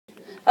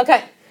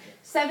Okay.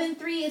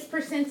 7.3 is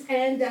percents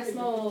and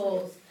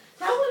decimals.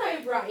 How would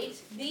I write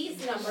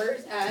these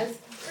numbers as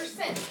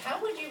percents?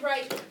 How would you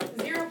write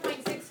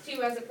 0.62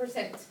 as a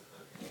percent?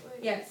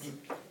 Yes.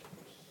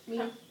 Me?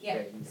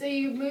 Yeah. So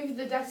you move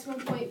the decimal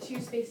point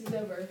 2 spaces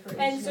over for each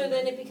And so number.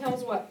 then it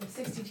becomes what?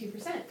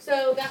 62%.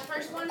 So that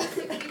first one is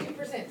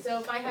 62%. So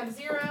if I have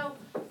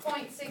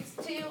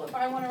 0.62, if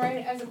I want to write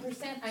it as a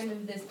percent, I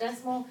move this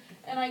decimal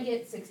and I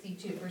get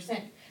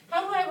 62%.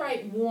 How do I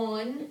write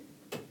 1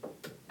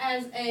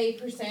 as a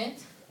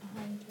percent?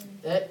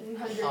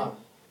 100.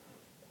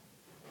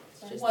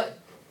 Just, What?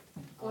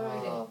 What do I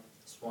do?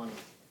 It's 1.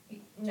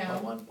 No.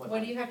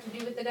 What do you have to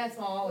do with the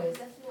decimal always?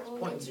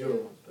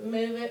 0.0.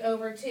 Move it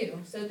over 2.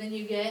 So then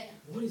you get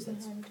What is that?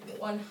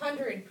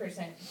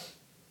 100%.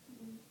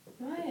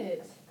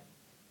 What?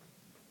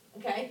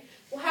 Okay.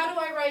 Well, how do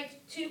I write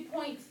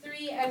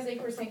 2.3 as a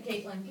percent,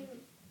 Caitlin?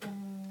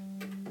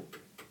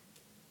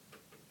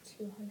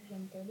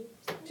 230.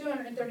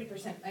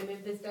 230%. I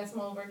moved this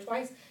decimal over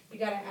twice. You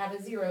got to add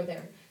a 0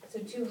 there. So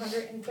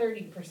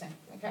 230%.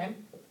 Okay.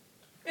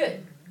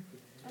 Good.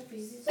 That's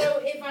easy. So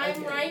if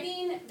I'm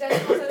writing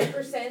decimals as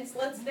percents,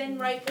 let's then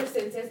write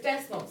percents as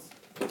decimals.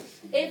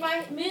 If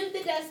I move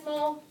the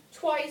decimal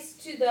twice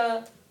to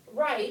the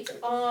right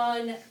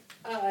on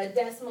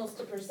decimals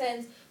to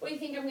percents, what do you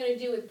think I'm going to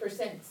do with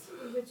percents?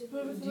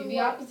 Do the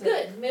opposite.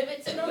 Good. Move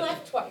it to the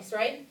left twice,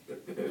 right?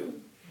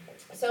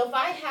 So if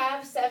I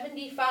have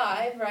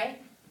 75,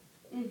 right?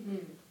 Mm-hmm.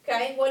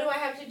 Okay, what do I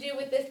have to do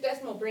with this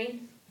decimal,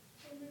 Breen?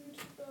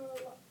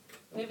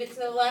 Move it to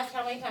the left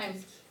how many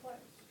times?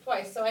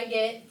 Twice. So I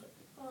get,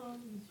 0.8.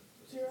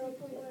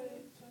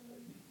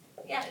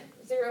 yeah,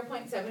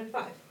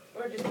 0.75.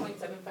 Or just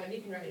 0.75.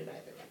 You can write it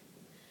either way.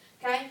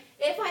 Okay?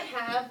 If I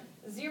have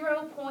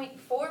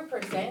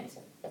 0.4%,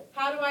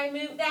 how do I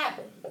move that?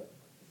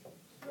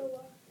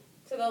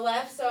 To the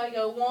left. So I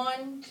go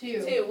 1,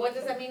 2. 2. What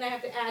does that mean I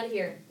have to add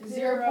here?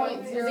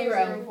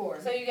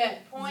 0.004. So you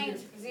get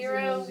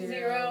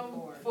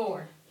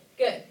 0.004.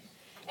 Good.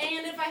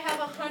 And if I have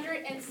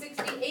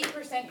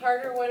 168%,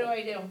 Carter, what do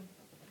I do?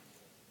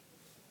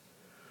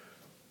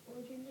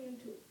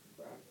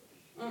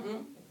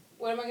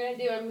 What am I going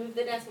to do? I move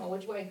the decimal.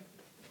 Which way?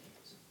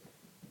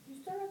 You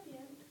start at the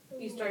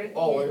end. You start at the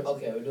Oh, end.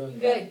 we're doing that.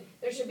 Good.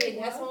 There should be a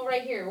decimal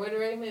right here. Where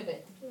do I move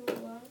it?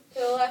 To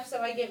the left,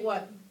 so I get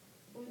what?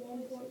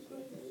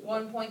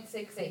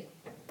 1.68.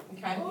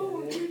 Okay.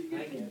 Oh,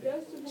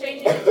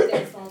 Change it to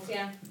decimals,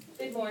 yeah.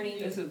 Good morning.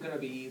 This is gonna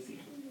be easy.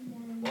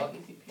 What?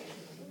 Easy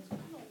peasy.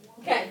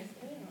 Okay.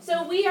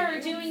 So we are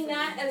doing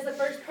that as the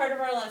first part of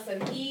our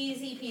lesson.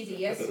 Easy peasy,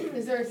 yes?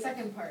 Is there a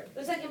second part?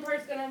 The second part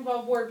is going to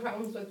involve word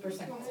problems with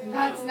percents.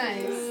 That's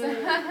nice.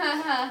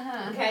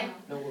 Okay?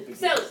 No whooping.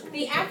 So,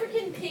 the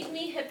African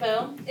pygmy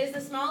hippo is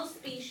the smallest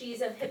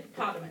species of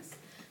hippopotamus.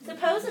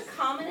 Suppose a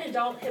common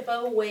adult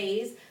hippo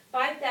weighs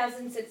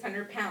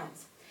 5,600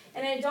 pounds.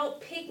 An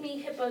adult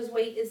pygmy hippo's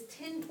weight is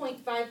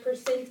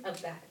 10.5%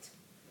 of that,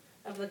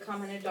 of the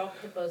common adult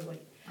hippo's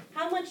weight.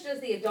 How much does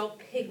the adult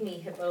pygmy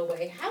hippo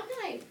weigh? How can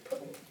I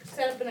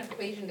set up an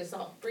equation to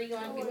solve? Bree, you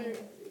want to give me?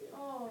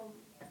 10.5.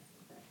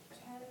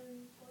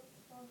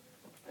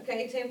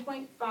 Okay,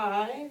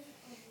 10.5.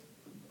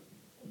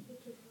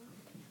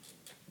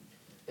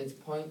 It's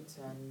 0.10.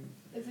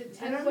 Is it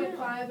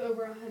 10.5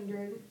 over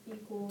 100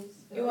 equals?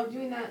 You Are want- we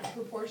doing that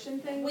proportion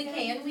thing? We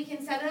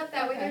can set it up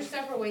that way. Okay. There's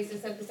several ways to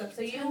set this up.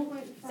 So you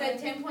 10.5 said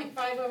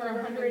 10.5 over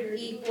 100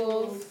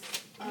 equals.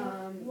 X.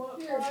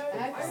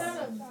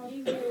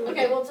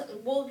 Okay,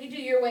 we'll do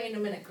your way in a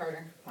minute,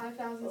 Carter.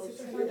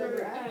 5,600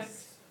 over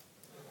X.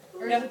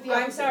 Or is No, it the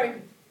I'm opposite?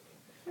 sorry.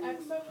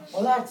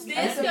 Oh, that's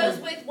This goes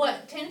with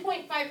what?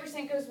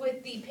 10.5% goes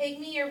with the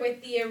pygmy or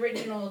with the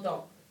original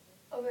adult?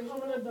 Well,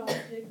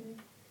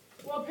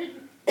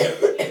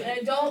 An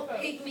adult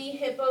pygmy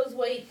hippo's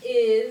weight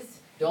is.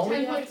 Don't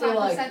we have to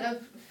like?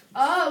 10.5%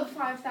 of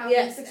 5,600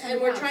 Yes, pounds.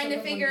 and we're trying so to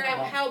go figure one out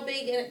pound. how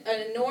big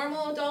a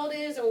normal adult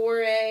is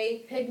or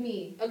a.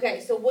 Pygmy. Okay,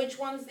 so which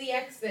one's the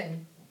X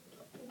then?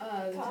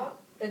 The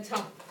top. The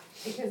top.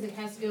 Because it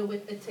has to go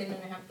with the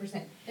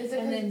 10.5%. Is it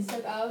And then-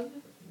 instead of?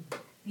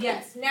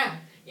 Yes, now,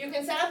 you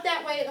can set up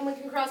that way and we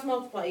can cross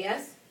multiply,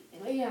 yes?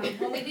 Yeah.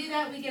 When we do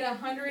that, we get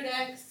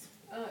 100x.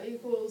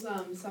 Equals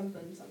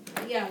something.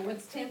 Yeah,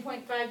 what's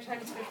 10.5 times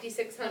I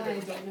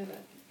 5,600? don't know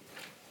that.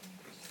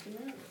 Just a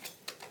minute.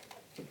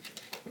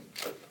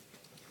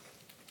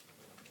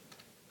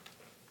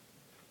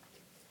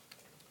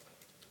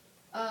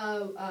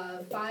 Uh,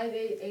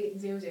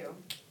 58800.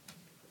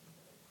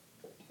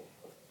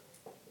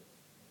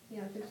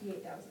 Yeah,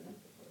 58,000.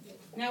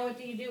 Now what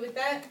do you do with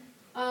that?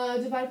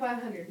 Divide by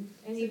 100. And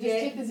So you just get.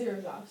 take the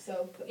zeros off.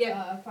 So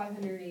Yeah.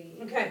 580.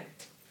 Okay.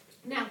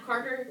 Now,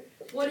 Carter,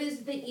 what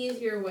is the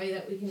easier way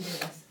that we can do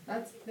this?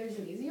 There's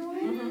an easier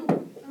way.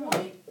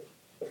 point,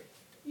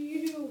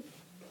 you do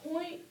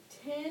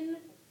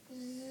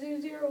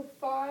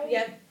 0.1005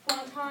 Yep,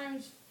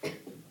 times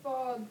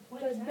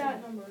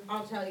that number.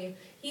 I'll tell you.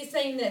 He's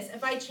saying this.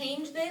 If I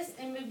change this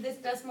and move this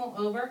decimal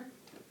over,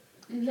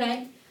 Mm-hmm.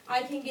 okay,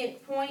 I can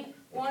get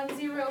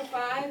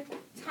 0.105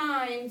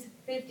 times times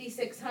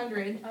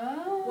 5,600,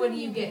 Oh. What do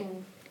you get?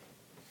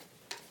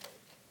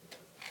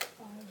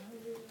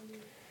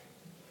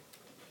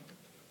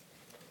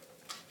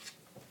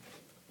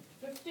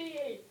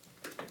 58.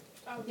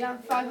 Yeah,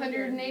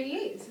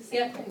 588. It's the same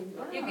Yep. thing.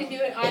 Wow. you can do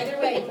it either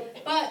way,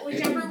 but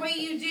whichever way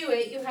you do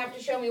it, you have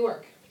to show me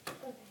work.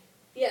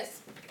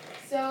 Yes,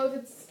 So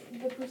if it's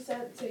the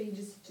percent, so you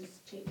just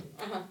change it.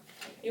 uh-huh.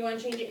 You wanna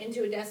change it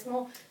into a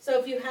decimal, so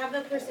if you have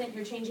the percent,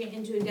 you're changing it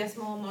into a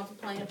decimal and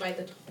multiplying it by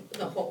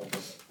the whole,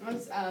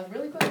 Once,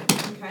 really quick.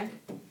 okay?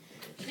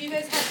 Do you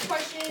guys have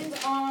questions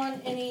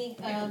on any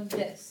of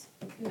this?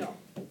 No.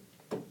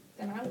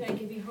 Then I'm gonna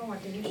give you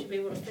homework and you should be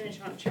able to finish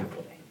on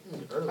Chapel Day.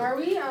 Early. Are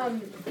we,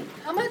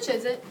 how much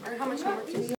is it? Or how much homework do we